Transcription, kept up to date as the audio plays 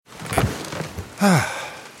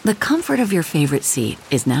The comfort of your favorite seat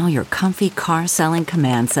is now your comfy car selling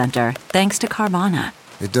command center, thanks to Carvana.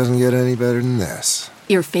 It doesn't get any better than this.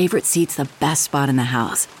 Your favorite seat's the best spot in the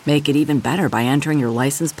house. Make it even better by entering your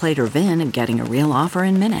license plate or VIN and getting a real offer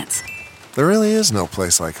in minutes. There really is no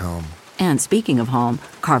place like home. And speaking of home,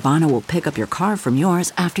 Carvana will pick up your car from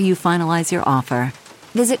yours after you finalize your offer.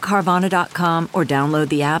 Visit Carvana.com or download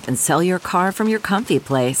the app and sell your car from your comfy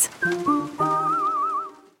place.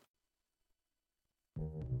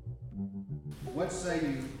 What say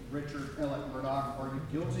you, Richard Elliott Murdaugh? Are you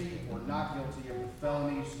guilty or not guilty of the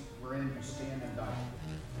felonies wherein you stand indicted?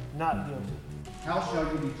 Not guilty. How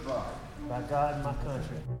shall you be tried? By God and my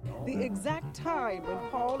country. The exact time when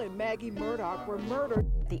Paul and Maggie Murdaugh were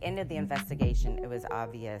murdered. At the end of the investigation, it was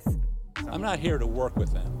obvious. I'm not here to work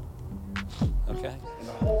with them. Okay? And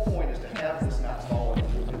the whole point is to have this not fall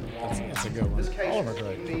into the wrong hands. That's a good one. This case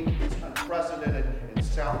is unique, it's unprecedented in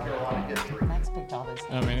South Carolina history. Max picked all those.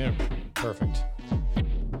 I mean, they're perfect.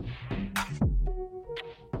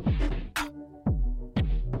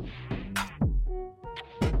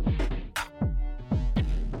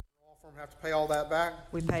 Have to pay all that back?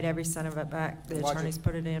 We paid every cent of it back. The attorneys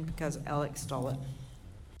put it in because Alex stole it.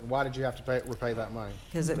 Why did you have to repay that money?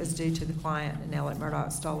 Because it was due to the client and Alex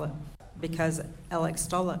Murdaugh stole it. Because Alex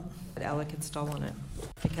stole it. But Alex had stolen it.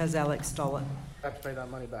 Because Alex stole it. Have to pay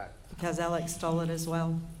that money back. Because Alex stole it as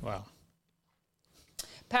well. Wow.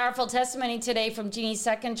 Powerful testimony today from Jeannie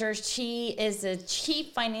Seckinger. She is the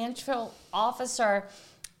chief financial officer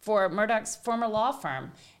for Murdaugh's former law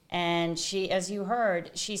firm. And she, as you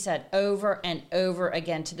heard, she said over and over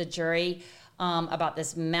again to the jury about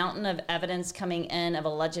this mountain of evidence coming in of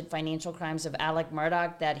alleged financial crimes of Alex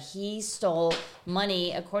Murdaugh, that he stole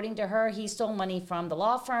money. According to her, he stole money from the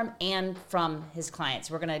law firm and from his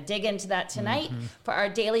clients. We're going to dig into that tonight. For our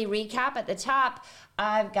daily recap at the top,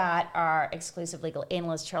 I've got our exclusive legal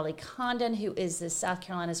analyst, Charlie Condon, who is the South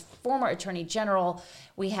Carolina's former Attorney General.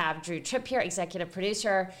 We have Drew Tripp here, executive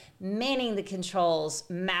producer. Manning the controls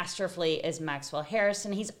masterfully is Maxwell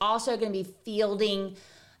Harrison. He's also going to be fielding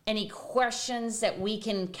any questions that we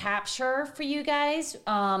can capture for you guys.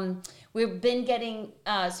 We've been getting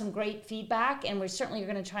some great feedback, and we're certainly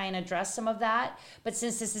going to try and address some of that. But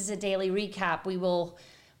since this is a daily recap, we will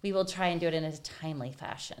try and do it in a timely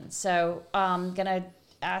fashion. So I'm going to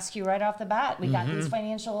ask you right off the bat. We got these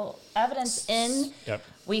financial evidence in. Yep.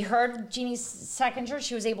 We heard Jeannie Seckinger.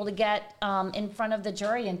 She was able to get in front of the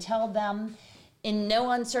jury and tell them in no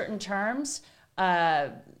uncertain terms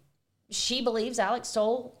she believes Alex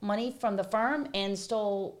stole money from the firm and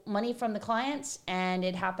stole money from the clients, and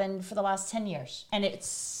it happened for the last 10 years. And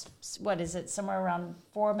it's, what is it, somewhere around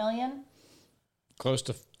 $4 million? Close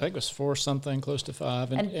to, I think it was 4 something, close to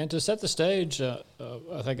 5. And to set the stage, I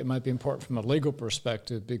think it might be important from a legal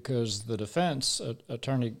perspective, because the defense,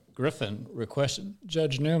 Attorney Griffin, requested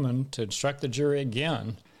Judge Newman to instruct the jury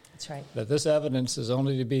again. That's right. That this evidence is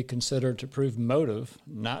only to be considered to prove motive,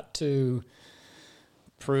 not to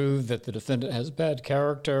prove that the defendant has bad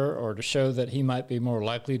character or to show that he might be more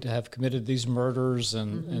likely to have committed these murders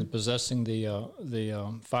and possessing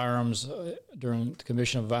the firearms during the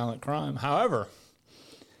commission of violent crime. However,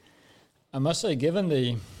 I must say, given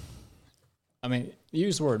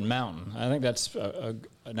use the word mountain. I think that's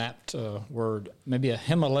an apt word. Maybe a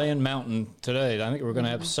Himalayan mountain today. I think we're going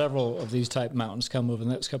to have several of these type mountains come over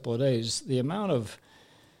the next couple of days. The amount of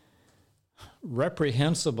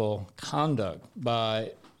reprehensible conduct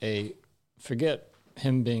by forget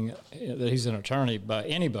him being that he's an attorney, by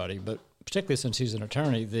anybody, but particularly since he's an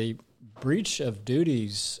attorney, the breach of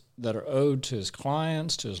duties that are owed to his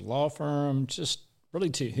clients, to his law firm, just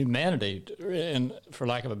really to humanity, and for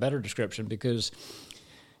lack of a better description, because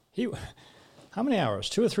how many hours?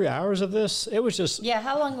 2 or 3 hours of this? It was just... Yeah,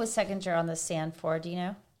 how long was Seckinger on the stand for, do you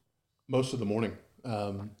know? Most of the morning.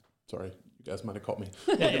 Sorry, you guys might have caught me.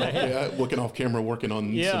 Looking off camera, working on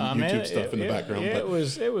some YouTube stuff in the background. It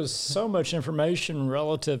was so much information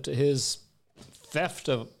relative to his theft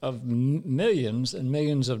of millions and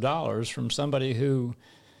millions of dollars from somebody who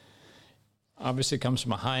obviously comes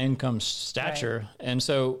from a high-income stature. Right. And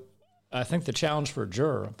so I think the challenge for a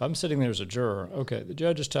juror, if I'm sitting there as a juror, okay, the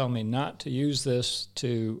judge is telling me not to use this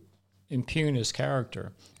to impugn his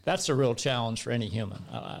character. That's a real challenge for any human.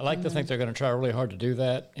 I like to think they're going to try really hard to do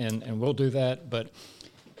that, and will do that. But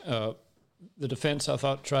the defense, I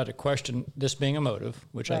thought, tried to question this being a motive,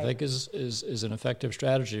 which I think is an effective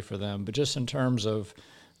strategy for them. But just in terms of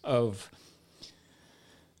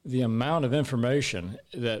the amount of information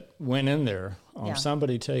that went in there on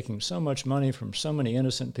somebody taking so much money from so many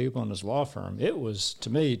innocent people in his law firm, it was, to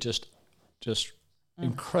me, just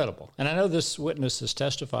Incredible. And I know this witness has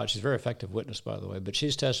testified. She's a very effective witness, by the way, but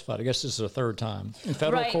she's testified. I guess this is her third time in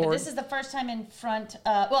federal court. Right, but this is the first time in front.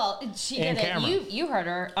 She did it. You heard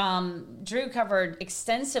her. Drew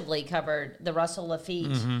extensively covered the Russell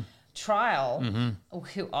Lafitte trial,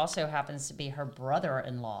 who also happens to be her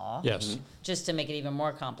brother-in-law. Yes. Just to make it even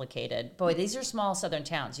more complicated. Boy, these are small southern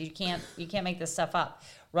towns. You can't make this stuff up.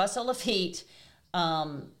 Russell Lafitte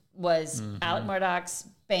was Alec Murdaugh's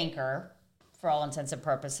banker, for all intents and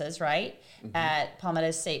purposes, right? At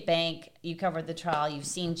Palmetto State Bank. You covered the trial. You've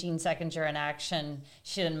seen Gene Seckinger in action.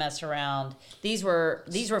 She didn't mess around. These were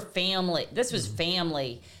family. This was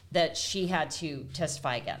family that she had to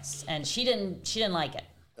testify against, and she didn't like it.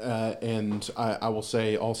 And I will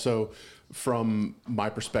say also, from my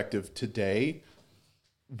perspective today,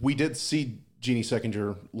 we did see Jeannie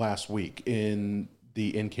Seckinger last week in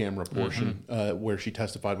the in-camera portion where she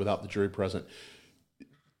testified without the jury present.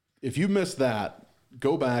 If you missed that,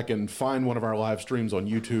 go back and find one of our live streams on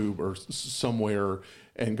YouTube or somewhere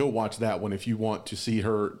and go watch that one if you want to see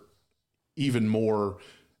her even more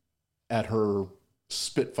at her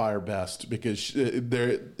Spitfire best, because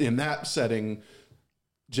there in that setting,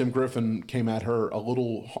 Jim Griffin came at her a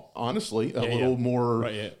little, honestly, a little more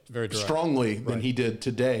very strongly than he did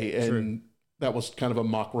today. And that was kind of a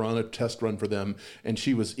mock run, a test run for them. And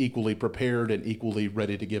she was equally prepared and equally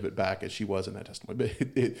ready to give it back as she was in that testimony.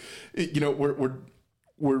 But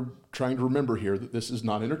we're trying to remember here that this is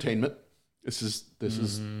not entertainment. This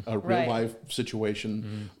is a real life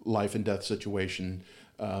situation, life and death situation,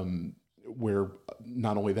 where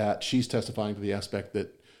not only that, she's testifying to the aspect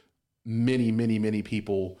that many, many, many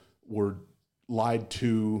people were lied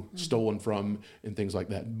to, stolen from, and things like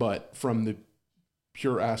that. But from the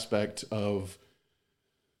pure aspect of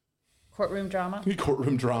courtroom drama,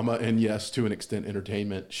 and yes, to an extent,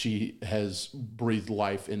 entertainment, she has breathed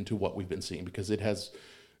life into what we've been seeing, because it has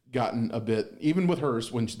gotten a bit, even with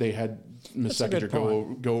hers, when they had Ms.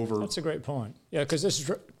 Seckinger go over. That's a great point. Yeah, because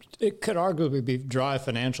it could arguably be dry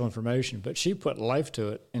financial information, but she put life to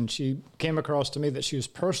it, and she came across to me that she was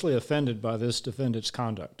personally offended by this defendant's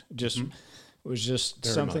conduct. It was just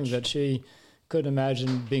very something much that she couldn't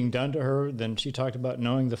imagine being done to her. Then she talked about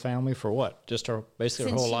knowing the family for what? Just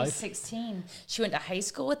basically her whole life? Since she was 16. She went to high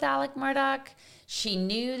school with Alec Murdaugh. She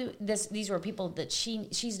knew these were people that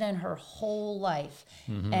she's known her whole life.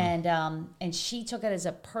 And she took it as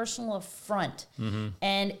a personal affront.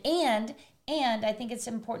 And I think it's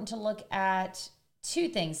important to look at two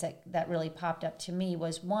things that really popped up to me.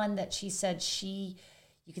 Was one, that she said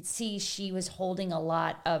you could see she was holding a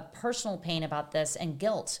lot of personal pain about this and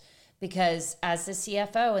guilt, because as the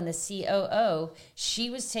CFO and the COO, she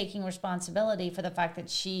was taking responsibility for the fact that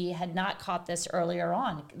she had not caught this earlier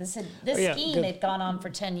on. This scheme had gone on for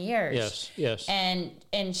 10 years. Yes.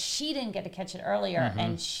 And she didn't get to catch it earlier,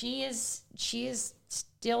 and she is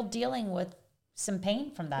still dealing with some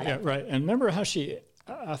pain from that. Yeah, right. And remember how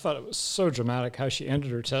I thought it was so dramatic how she ended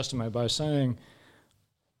her testimony by saying,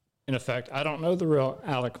 in effect, I don't know the real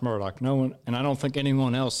Alec Murdaugh. No one, and I don't think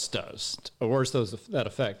anyone else does. Or words to that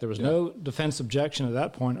effect. There was no defense objection at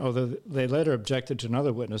that point, although they later objected to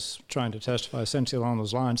another witness trying to testify essentially along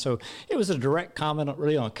those lines. So it was a direct comment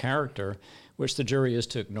really on character, which the jury is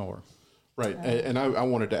to ignore. Right. And I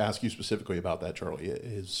wanted to ask you specifically about that, Charlie.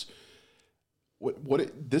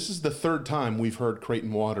 This is the third time we've heard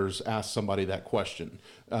Creighton Waters ask somebody that question,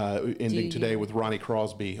 ending today with Ronnie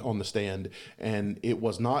Crosby on the stand. And it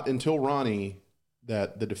was not until Ronnie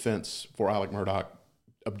that the defense for Alec Murdaugh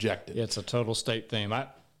objected. Yeah, it's a total state theme.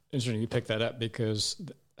 Interesting you pick that up, because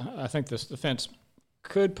I think this defense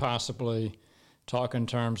could possibly talk in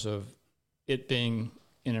terms of it being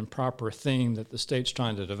an improper theme that the state's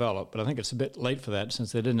trying to develop. But I think it's a bit late for that,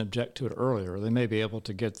 since they didn't object to it earlier. They may be able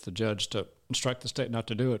to get the judge to instruct the state not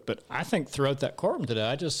to do it. But I think throughout that courtroom today,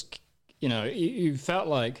 I just, you felt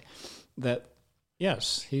like that,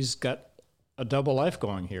 yes, he's got a double life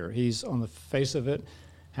going here. He's, on the face of it,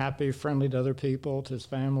 happy, friendly to other people, to his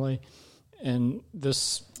family. And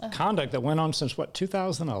this conduct that went on since,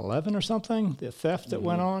 2011 or something? The theft that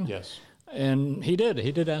went on? Yes. And he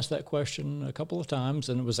did ask that question a couple of times,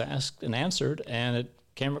 and it was asked and answered, and it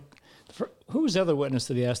came. Who was the other witness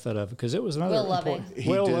that he asked that of? Because it was another Will Loving.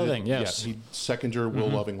 Will Loving, yes. Yeah, Seckinger, Will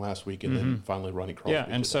Loving last week, and then finally Ronnie Crosby. Yeah,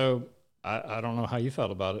 and so I don't know how you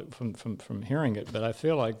felt about it from hearing it, but I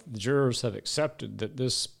feel like the jurors have accepted that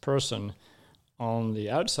this person on the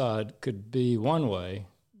outside could be one way,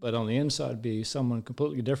 but on the inside be someone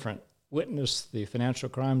completely different. Witness the financial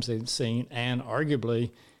crimes they've seen, and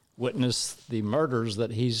arguably witness the murders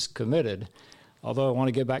that he's committed. Although I want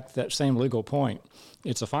to get back to that same legal point.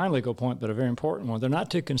 It's a fine legal point, but a very important one. They're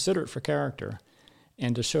not too considerate for character.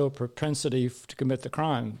 and to show a propensity to commit the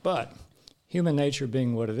crime. But human nature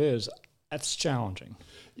being what it is, that's challenging.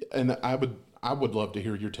 And I would love to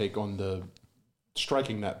hear your take on the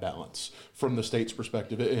striking that balance from the state's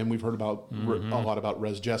perspective. And we've heard about a lot about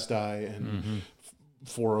res gestae and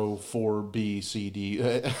 404B, C, D.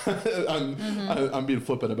 I'm being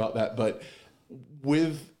flippant about that. But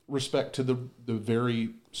with respect to the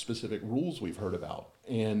very specific rules we've heard about,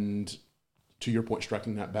 and to your point,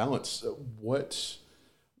 striking that balance, what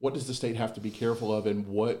does the state have to be careful of, and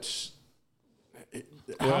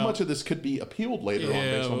how much of this could be appealed later on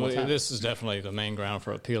based on what's happened? This is definitely the main ground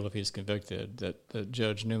for appeal if he's convicted, that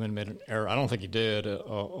Judge Newman made an error. I don't think he did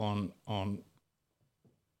on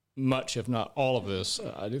much, if not all of this.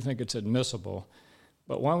 I do think it's admissible.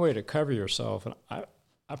 But one way to cover yourself, and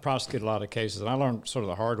I prosecute a lot of cases, and I learned sort of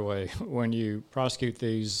the hard way, when you prosecute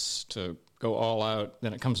these to go all out,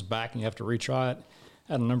 then it comes back and you have to retry it.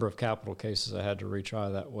 I had a number of capital cases I had to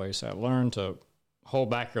retry that way, so I learned to hold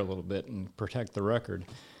back here a little bit and protect the record.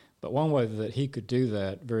 But one way that he could do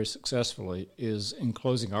that very successfully is in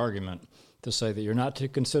closing argument to say that you're not to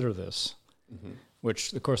consider this,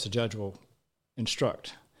 which, of course, the judge will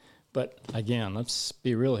instruct. But again, let's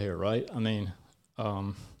be real here, right? I mean,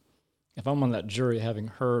 if I'm on that jury having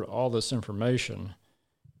heard all this information,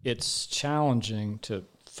 it's challenging to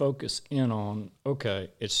focus in on, okay,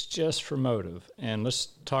 it's just for motive, and let's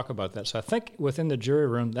talk about that. So I think within the jury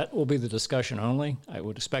room, that will be the discussion only. I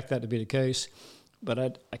would expect that to be the case,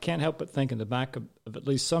 but I can't help but think in the back of at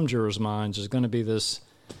least some jurors' minds is going to be this,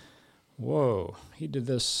 whoa, he did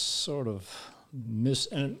this sort of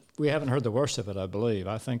and we haven't heard the worst of it, I believe.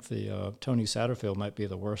 I think the Tony Satterfield might be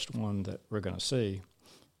the worst one that we're going to see,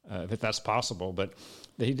 if that's possible, but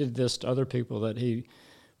that he did this to other people that he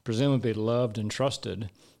presumably loved and trusted.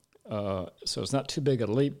 So it's not too big a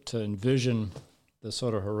leap to envision the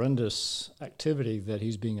sort of horrendous activity that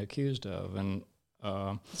he's being accused of. And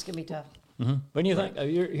it's going to be tough. When you think,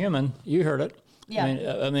 you're human, you heard it. Yeah.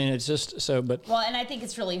 I mean, it's just so, but. Well, and I think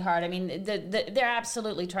it's really hard. I mean, they're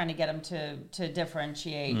absolutely trying to get him to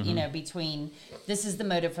differentiate, between this is the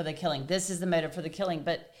motive for the killing, this is the motive for the killing.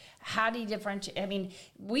 But how do you differentiate? I mean,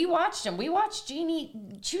 we watched him. We watched Jeannie.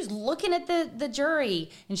 She was looking at the jury,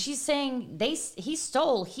 and she's saying, he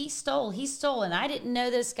stole, and I didn't know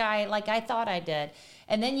this guy like I thought I did.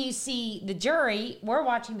 And then you see the jury. We're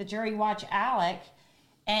watching the jury watch Alec,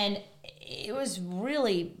 and it was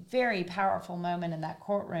really very powerful moment in that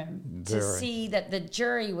courtroom to see that the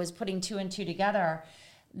jury was putting two and two together,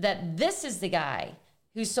 that this is the guy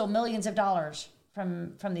who stole millions of dollars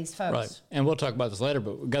from these folks. Right. And we'll talk about this later,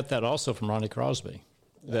 but we got that also from Ronnie Crosby,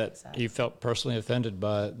 that he felt personally offended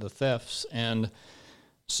by the thefts. And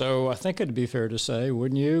so I think it'd be fair to say,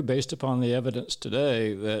 wouldn't you, based upon the evidence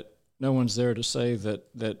today, that no one's there to say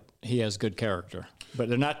that he has good character? But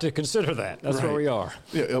they're not to consider that. That's where we are.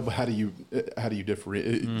 Yeah, how do you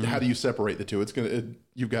differentiate? How do you separate the two?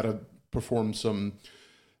 You've got to perform some,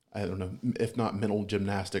 I don't know, if not mental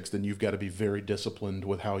gymnastics, then you've got to be very disciplined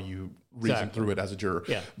with how you reason through it as a juror.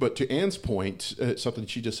 Yeah. But to Ann's point, something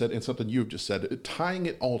she just said and something you've just said, tying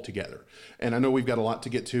it all together. And I know we've got a lot to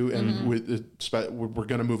get to, and we're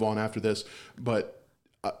going to move on after this, but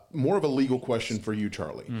more of a legal question for you,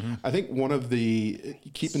 Charlie. I think one of the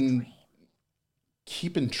keeping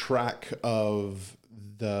track of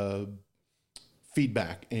the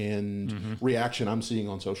feedback and reaction I'm seeing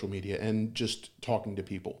on social media and just talking to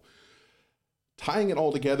people. Tying it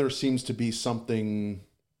all together seems to be something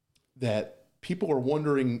that people are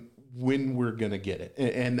wondering when we're going to get it.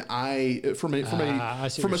 And from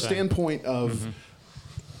a standpoint of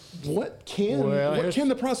what can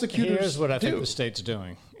the prosecutors Here's what I think do? the state's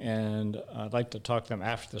doing. And I'd like to talk to them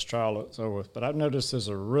after this trial is over with. But I've noticed there's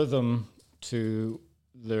a rhythm to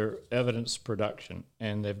their evidence production,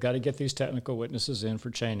 and they've got to get these technical witnesses in for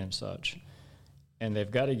chain and such, and they've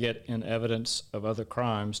got to get in evidence of other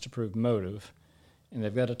crimes to prove motive, and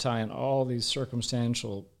they've got to tie in all these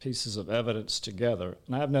circumstantial pieces of evidence together.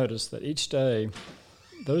 And I've noticed that each day,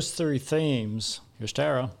 those three themes, here's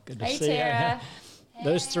Tara, good to see you. Tara.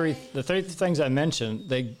 The three things I mentioned,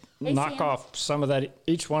 they knock off some of that,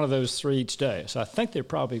 each one of those three each day. So I think they're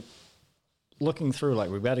probably looking through,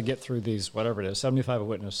 like, we've got to get through these, whatever it is, 75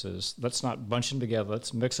 witnesses. Let's not bunch them together.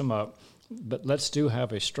 Let's mix them up. But let's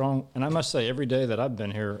have a strong, and I must say, every day that I've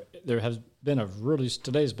been here, there has been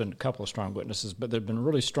today's been a couple of strong witnesses, but there have been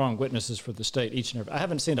really strong witnesses for the state each and every. I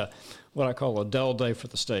haven't seen what I call a dull day for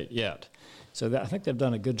the state yet. So I think they've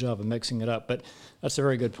done a good job of mixing it up. But that's a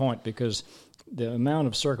very good point, because the amount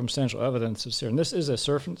of circumstantial evidence is here, and this is a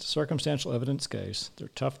circumstantial evidence case. They're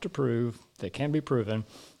tough to prove. They can be proven.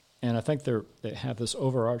 And I think they have this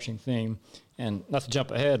overarching theme, and not to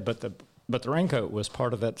jump ahead, but the raincoat was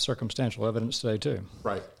part of that circumstantial evidence today too.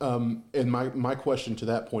 Right. And my question to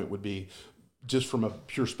that point would be, just from a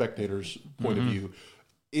pure spectator's point of view,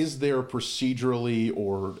 is there procedurally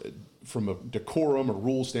or from a decorum or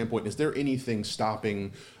rule standpoint, is there anything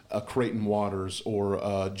stopping a Creighton Waters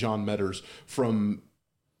or John Metters from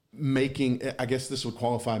making, I guess this would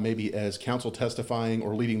qualify maybe as counsel testifying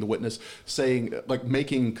or leading the witness, saying, like,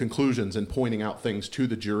 making conclusions and pointing out things to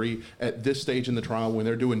the jury at this stage in the trial when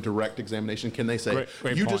they're doing direct examination? Can they say,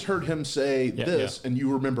 great you point. just heard him say this, and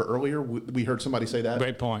you remember earlier we heard somebody say that?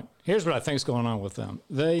 Great point. Here's what I think is going on with them.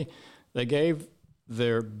 They gave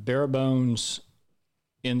their bare bones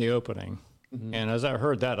in the opening. And as I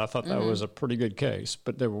heard that, I thought that was a pretty good case.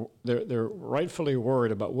 But they're rightfully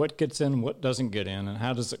worried about what gets in, what doesn't get in, and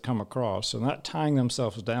how does it come across. So not tying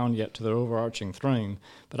themselves down yet to the overarching theme.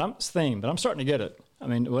 But I'm starting to get it. I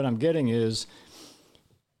mean, what I'm getting is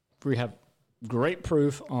we have great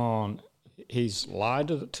proof on he's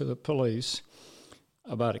lied to the police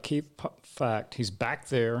about a key fact. He's back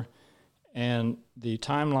there, and the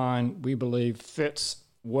timeline, we believe, fits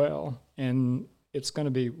well, and it's going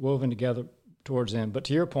to be woven together towards the end. But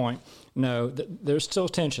to your point, no, there's still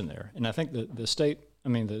tension there. And I think the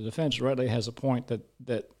defense rightly has a point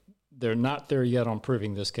that they're not there yet on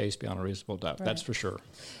proving this case beyond a reasonable doubt. Right. That's for sure.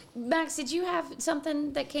 Max, did you have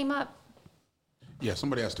something that came up? Yeah,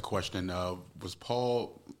 somebody asked the question, was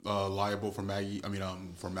Paul liable for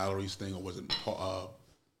for Mallory's thing, or was it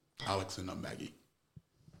Alex and Maggie?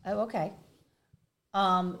 Oh, okay.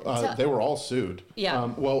 They were all sued.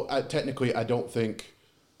 Yeah. Technically, I don't think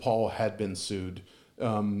Paul had been sued.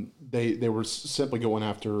 They were simply going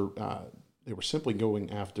after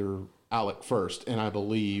Alec first, and I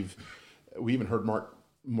believe we even heard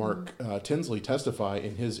Mark Tinsley testify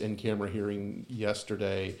in his in-camera hearing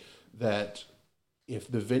yesterday that if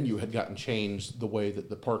the venue had gotten changed the way that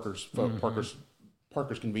the Parker's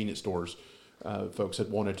convenience stores folks had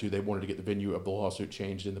wanted to, they wanted to get the venue of the lawsuit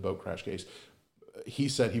changed in the boat crash case. He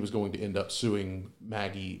said he was going to end up suing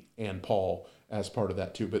Maggie and Paul as part of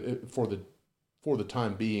that too. But for the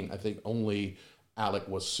time being, I think only Alec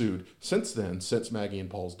was sued. Since then, since Maggie and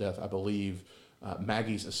Paul's death, I believe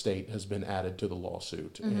Maggie's estate has been added to the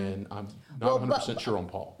lawsuit, and I'm not 100% sure on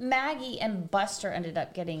Paul. Maggie and Buster ended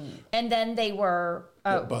up getting, and then they were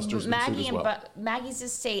Buster's been sued as well. Maggie's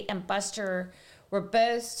estate and Buster were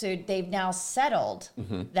both sued. They've now settled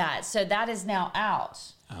that, so that is now out.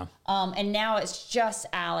 And now it's just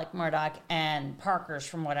Alec Murdaugh and Parker's,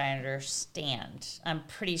 from what I understand. I'm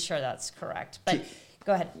pretty sure that's correct. But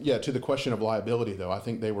go ahead. Yeah, to the question of liability, though, I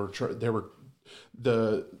think they were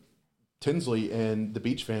the Tinsley and the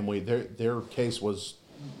Beach family. Their case was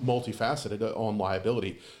multifaceted on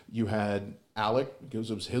liability. You had Alec,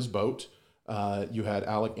 because it was his boat. You had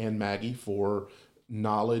Alec and Maggie for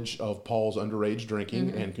knowledge of Paul's underage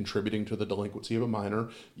drinking and contributing to the delinquency of a minor.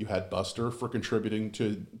 You had Buster for contributing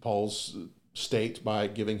to Paul's state by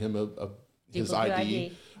giving him his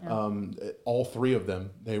ID. Yeah. All three of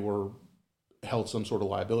them, they were held some sort of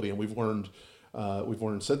liability, and we've learned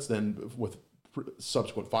since then with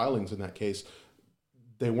subsequent filings in that case,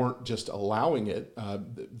 they weren't just allowing it.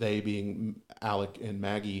 They being Alec and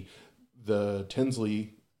Maggie, the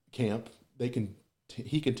Tinsley camp,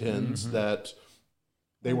 he contends that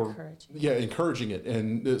they were encouraging it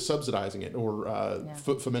and subsidizing it, or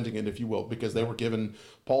fomenting it, if you will, because they were giving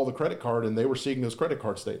Paul the credit card and they were seeing those credit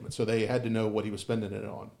card statements, so they had to know what he was spending it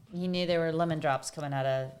on. He knew there were lemon drops coming out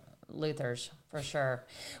of Luther's for sure.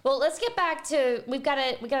 Well, let's get back to we got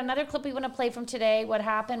another clip we want to play from today. What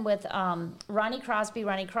happened with Ronnie Crosby?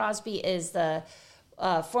 Ronnie Crosby is the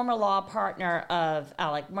former law partner of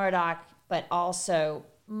Alec Murdaugh, but also,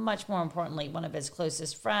 much more importantly, one of his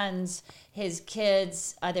closest friends, his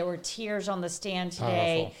kids. There were tears on the stand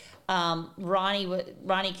today.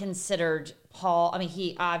 Ronnie considered Paul. I mean,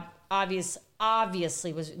 he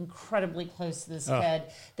obviously was incredibly close to this kid.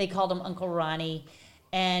 They called him Uncle Ronnie,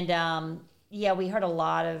 and we heard a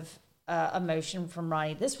lot of emotion from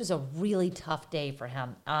Ronnie. This was a really tough day for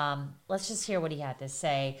him. Let's just hear what he had to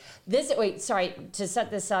say. To set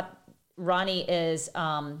this up, Ronnie is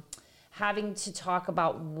having to talk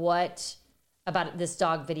about this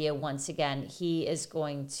dog video once again. He is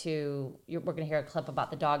going to, we're going to hear a clip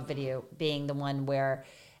about the dog video being the one where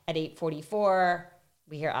at 8:44,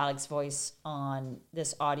 we hear Alec's voice on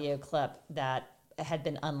this audio clip that had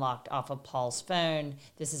been unlocked off of Paul's phone.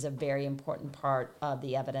 This is a very important part of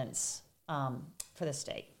the evidence for the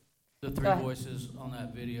state. The three voices on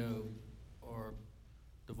that video are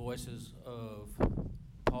the voices of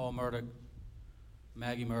Paul Murdaugh,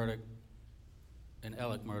 Maggie Murdaugh, and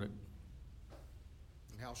Alec Murdaugh.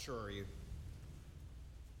 And how sure are you?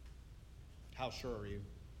 How sure are you?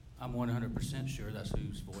 I'm 100% sure that's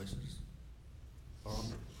whose voices are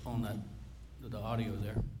on that the audio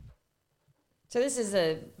there. So this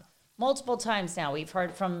is multiple times now we've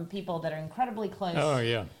heard from people that are incredibly close. Oh,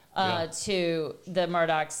 yeah. To the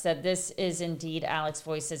Murdaughs that this is indeed Alec's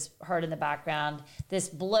voices heard in the background. This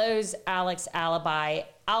blows Alec's alibi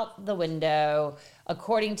out the window,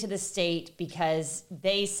 according to the state, because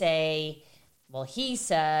they say, well, he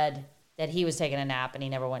said that he was taking a nap and he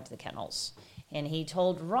never went to the kennels. And he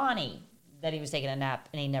told Ronnie that he was taking a nap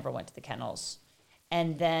and he never went to the kennels.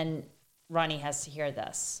 And then Ronnie has to hear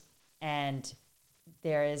this. And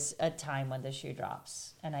there is a time when the shoe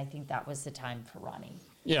drops. And I think that was the time for Ronnie.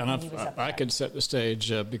 Yeah, and I could set the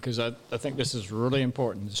stage because I think this is really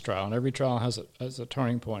important, this trial. And every trial has a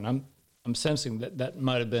turning point. I'm sensing that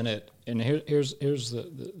might have been it. And here's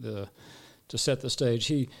the to set the stage.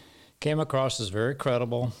 He came across as very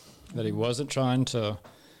credible, that he wasn't trying to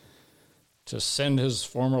send his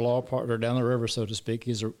former law partner down the river, so to speak.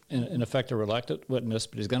 He's, in effect, a reluctant witness,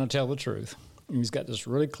 but he's going to tell the truth. And he's got this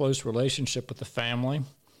really close relationship with the family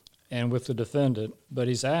and with the defendant, but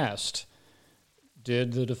he's asked,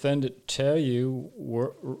 did the defendant tell you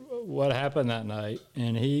what happened that night?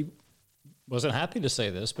 And he wasn't happy to say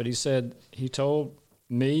this, but he said he told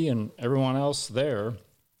me and everyone else there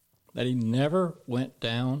that he never went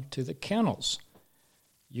down to the kennels.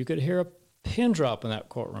 You could hear a pin drop in that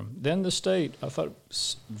courtroom. Then the state, I thought,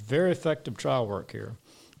 very effective trial work here.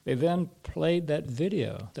 They then played that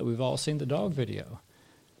video that we've all seen, the dog video.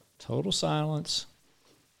 Total silence,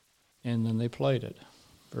 and then they played it.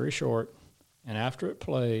 Very short. And after it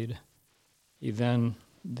played, he then,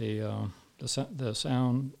 the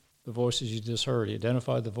sound, the voices you just heard, he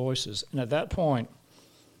identified the voices. And at that point,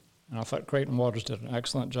 and I thought Creighton Waters did an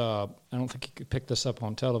excellent job. I don't think he could pick this up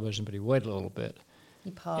on television, but he waited a little bit.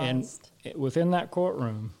 He paused. And within that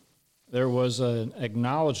courtroom, there was an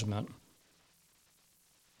acknowledgement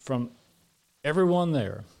from everyone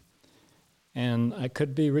there. And I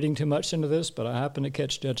could be reading too much into this, but I happened to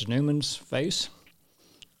catch Judge Newman's face.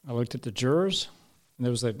 I looked at the jurors, and there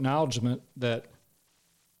was the acknowledgement that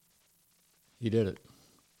he did it.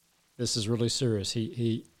 This is really serious.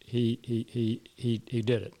 He did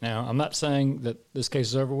it. Now, I'm not saying that this case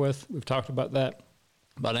is over with. We've talked about that.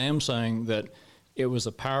 But I am saying that it was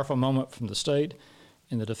a powerful moment from the state,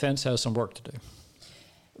 and the defense has some work to do.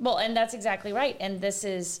 Well, and that's exactly right. And this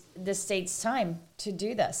is the state's time to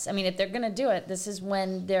do this. I mean, if they're going to do it, this is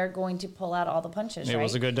when they're going to pull out all the punches, It right?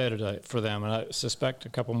 was a good day today for them, and I suspect a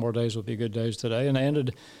couple more days will be good days today. And they ended,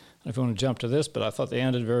 I don't know if you want to jump to this, but I thought they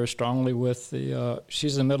ended very strongly with the,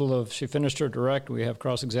 she's in the middle of, she finished her direct, we have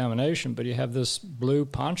cross-examination, but you have this blue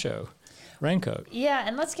poncho raincoat. Yeah,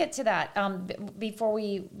 and let's get to that before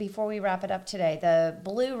we wrap it up today. The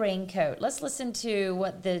blue raincoat. Let's listen to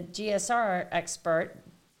what the GSR expert,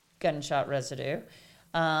 gunshot residue,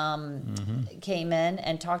 came in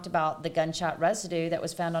and talked about the gunshot residue that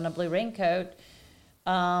was found on a blue raincoat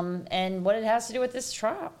and what it has to do with this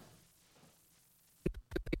trial.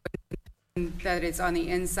 That it's on the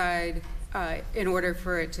inside in order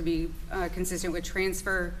for it to be consistent with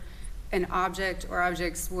transfer. An object or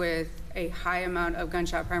objects with a high amount of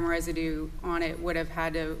gunshot primer residue on it would have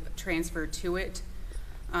had to transfer to it.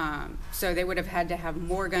 So they would have had to have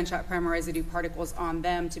more gunshot primer residue particles on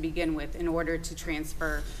them to begin with in order to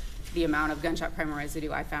transfer the amount of gunshot primer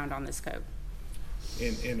residue I found on this coat.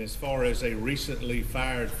 And as far as a recently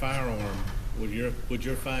fired firearm, would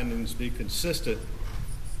your findings be consistent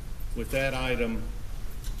with that item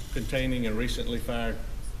containing a recently fired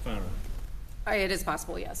firearm? It is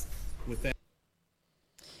possible, yes. With that.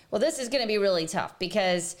 Well, this is going to be really tough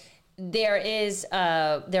because there is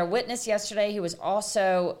their witness yesterday who was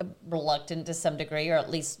also reluctant to some degree, or at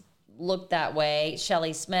least looked that way.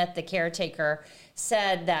 Shelley Smith, the caretaker,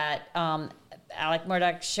 said that Alec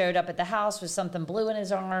Murdaugh showed up at the house with something blue in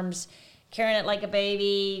his arms, carrying it like a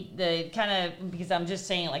baby. The kind of, because I'm just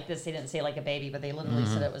saying it like this, they didn't say it like a baby, but they literally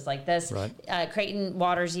said it was like this. Right. Creighton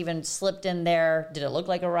Waters even slipped in there. Did it look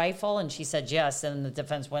like a rifle? And she said yes. And the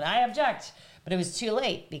defense went, I object. But it was too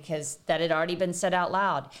late because that had already been said out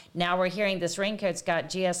loud. Now we're hearing this raincoat's got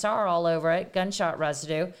GSR all over it, gunshot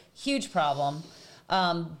residue, huge problem.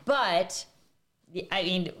 But, I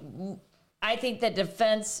mean, I think the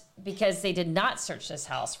defense, because they did not search this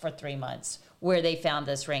house for 3 months where they found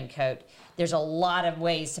this raincoat, there's a lot of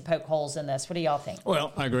ways to poke holes in this. What do y'all think?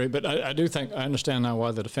 Well, I agree, but I do think, I understand now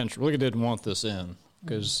why the defense really didn't want this in,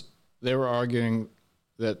 because they were arguing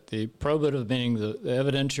that the probative, meaning the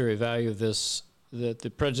evidentiary value of this, that the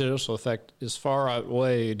prejudicial effect is far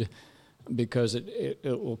outweighed because it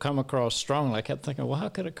will come across strongly. I kept thinking, well, how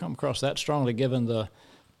could it come across that strongly given the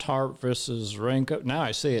tarp versus raincoat? Now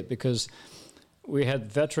I see it, because we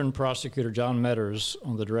had veteran prosecutor John Metters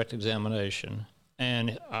on the direct examination,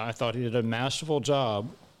 and I thought he did a masterful job.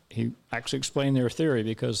 He actually explained their theory,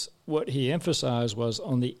 because what he emphasized was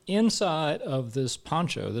on the inside of this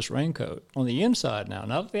poncho, this raincoat, on the inside now,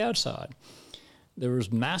 not the outside, there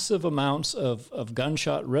was massive amounts of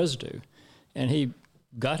gunshot residue. And he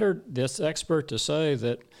got this expert to say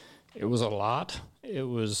that it was a lot, it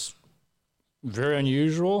was very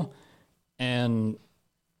unusual and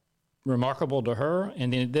remarkable to her.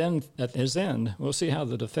 And then at his end, we'll see how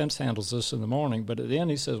the defense handles this in the morning, but at the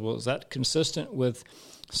end he says, well, is that consistent with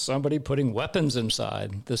somebody putting weapons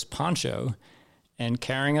inside this poncho and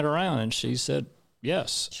carrying it around? And she said,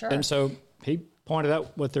 yes. Sure. And so he pointed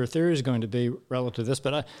out what their theory is going to be relative to this.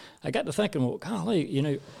 But I got to thinking, well,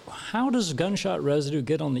 golly, how does gunshot residue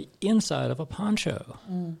get on the inside of a poncho?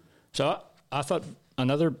 So I thought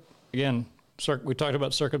another, again, we talked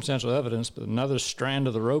about circumstantial evidence, but another strand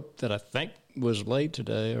of the rope that I think was laid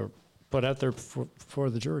today or put out there for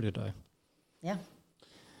the jury today. Yeah.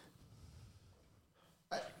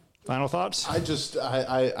 Final thoughts? I just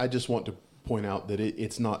want to point out that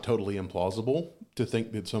it's not totally implausible to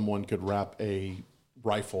think that someone could wrap a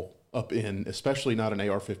rifle up in, especially not an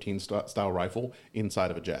AR-15 style rifle,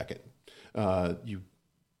 inside of a jacket. To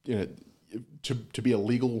be a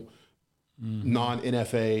legal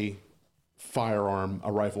non-NFA firearm,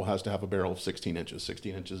 a rifle has to have a barrel of 16 inches.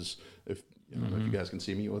 16 inches, I don't know if you guys can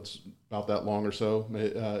see me, it's about that long or so,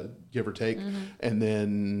 give or take. And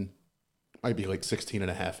then might be like 16 and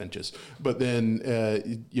a half inches. But then,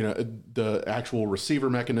 the actual receiver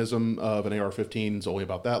mechanism of an AR-15 is only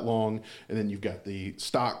about that long. And then you've got the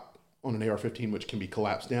stock on an AR-15, which can be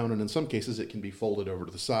collapsed down. And in some cases, it can be folded over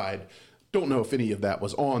to the side. Don't know if any of that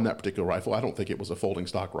was on that particular rifle. I don't think it was a folding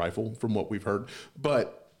stock rifle from what we've heard.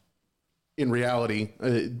 But in reality,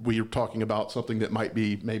 we're talking about something that might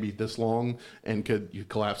be maybe this long and you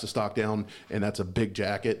collapse the stock down, and that's a big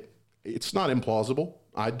jacket. It's not implausible.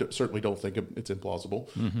 I certainly don't think it's implausible.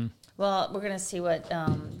 Well, we're going to see what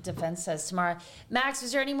defense says tomorrow. Max,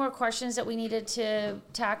 was there any more questions that we needed to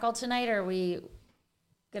tackle tonight, or are we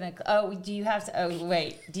going to... Oh, do you have... Oh,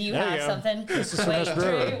 wait. Do you have something? This is wait,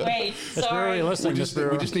 Drew. Wait, sorry. We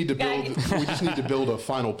just need to build a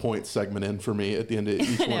final point segment in for me at the end of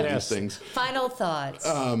each one of these things. Final thoughts.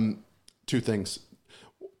 Two things.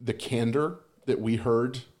 The candor that we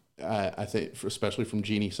heard, I think, especially from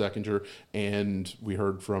Jeannie Seckinger, and we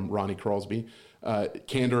heard from Ronnie Crosby.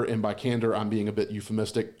 Candor, and by candor, I'm being a bit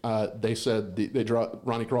euphemistic. They said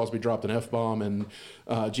Ronnie Crosby dropped an F-bomb, and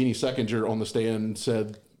Jeannie Seckinger on the stand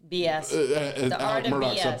said, BS. Alec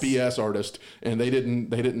Murdaugh's a BS artist, and they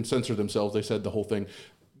didn't censor themselves. They said the whole thing.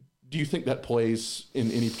 Do you think that plays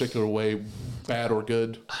in any particular way, bad or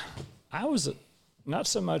good? I was not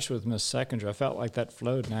so much with Miss Seckinger. I felt like that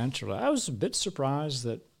flowed naturally. I was a bit surprised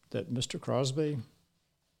that Mr. Crosby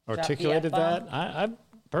articulated that. I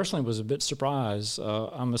personally was a bit surprised.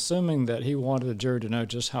 I'm assuming that he wanted the jury to know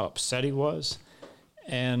just how upset he was,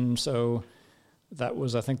 and so that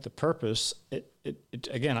was, I think, the purpose.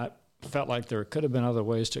 Again, I felt like there could have been other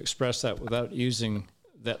ways to express that without using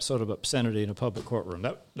that sort of obscenity in a public courtroom.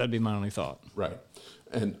 That'd be my only thought. Right.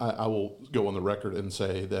 And I will go on the record and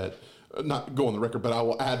say that, not go on the record, but I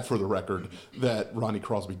will add for the record that Ronnie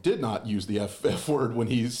Crosby did not use the F word when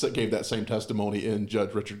he gave that same testimony in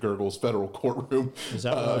Judge Richard Gergel's federal courtroom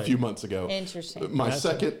a few months ago. Interesting. My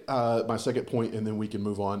second point, and then we can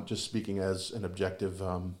move on, just speaking as an objective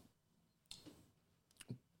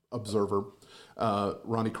observer,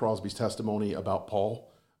 Ronnie Crosby's testimony about Paul,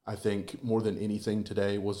 I think more than anything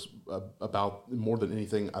today was more than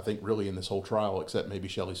anything, I think, really in this whole trial, except maybe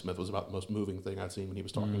Shelley Smith, was about the most moving thing I'd seen when he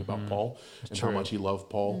was talking about Paul and how much he loved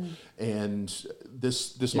Paul. And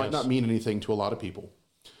this might not mean anything to a lot of people,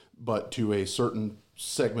 but to a certain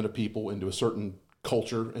segment of people and to a certain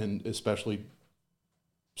culture, and especially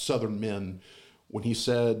Southern men, when he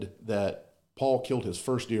said that Paul killed his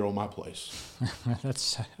first deer on my place. I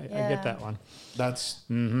get that one. That's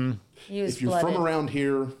if you're from around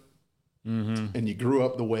here and you grew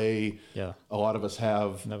up the way a lot of us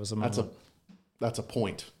have, that's a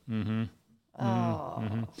point.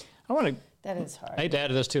 I want to. That is hard. I hate to add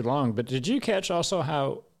to this too long, but did you catch also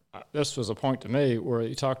how this was a point to me where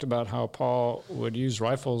he talked about how Paul would use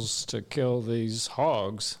rifles to kill these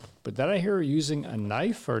hogs, but did I hear using a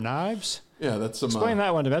knife or knives? Yeah, that's some. Explain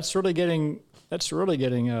that one to me. That's really getting that's really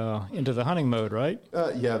getting into the hunting mode, right?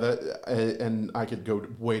 Yeah, and I could go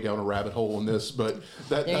way down a rabbit hole in this, but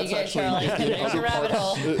that's actually There's a rabbit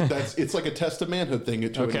hole. It's like a test of manhood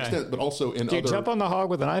thing to an extent, but also in Do you other. jump on the hog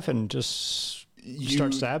with a knife and just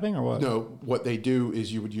start stabbing, or what? No, what they do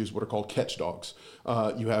is you would use what are called catch dogs.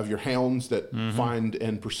 You have your hounds that find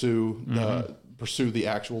and pursue the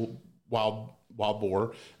actual wild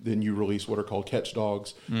boar. Then you release what are called catch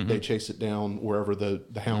dogs. They chase it down wherever the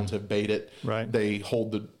hounds have bait it. Right. They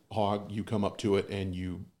hold the hog. You come up to it and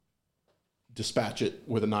you dispatch it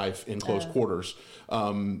with a knife in close quarters.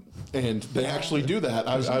 And they actually do that.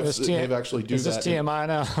 They've actually do that. Is this TMI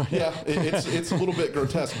now? Yeah, it's a little bit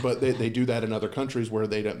grotesque, but they do that in other countries where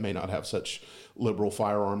they may not have such liberal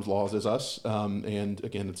firearms laws as us. And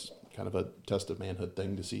again, it's kind of a test of manhood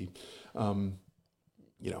thing to see.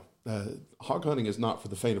 Hog hunting is not for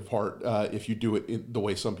the faint of heart if you do it the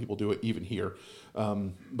way some people do it, even here.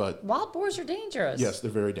 But wild boars are dangerous. Yes,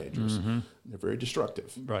 they're very dangerous. They're very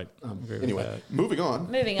destructive. Right. Anyway, moving on.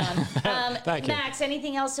 Thank you. Max,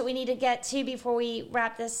 anything else that we need to get to before we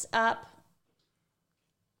wrap this up?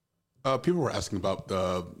 People were asking about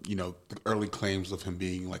the early claims of him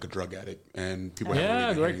being like a drug addict, and people haven't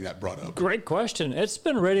really been hearing that brought up. Great question. It's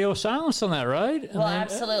been radio silence on that, right? Well,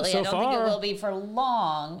 absolutely. So I don't think it will be for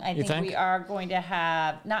long. I think we are going to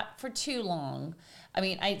have, not for too long. I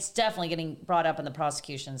mean, it's definitely getting brought up on the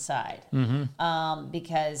prosecution side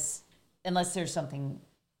because unless there's something.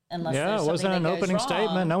 It wasn't an opening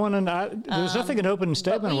statement. No one. There's nothing an opening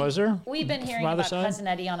statement, was there? We've been hearing about Cousin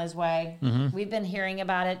Eddie on his way. We've been hearing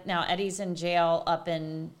about it. Now Eddie's in jail up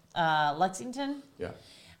in Lexington.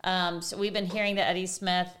 Yeah. So we've been hearing that Eddie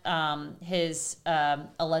Smith, his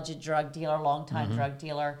alleged drug dealer, longtime drug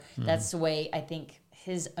dealer. That's the way I think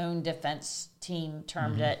his own defense team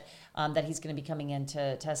termed it. That he's going to be coming in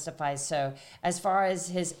to testify. So as far as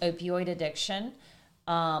his opioid addiction.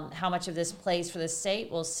 How much of this plays for the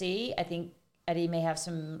state, we'll see. I think Eddie may have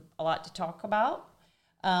a lot to talk about.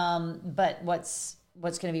 But what's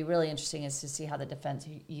going to be really interesting is to see how the defense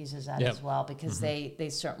uses that as well, because they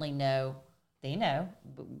certainly know. They know.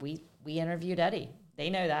 We interviewed Eddie. They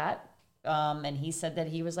know that, and he said that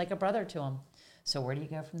he was like a brother to him. So where do you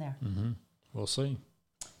go from there? We'll see.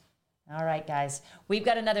 All right, guys. We've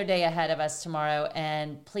got another day ahead of us tomorrow,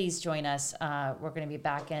 and please join us. We're going to be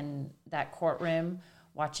back in that courtroom,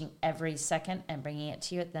 watching every second and bringing it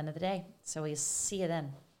to you at the end of the day. So we'll see you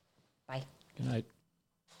then. Bye. Good night.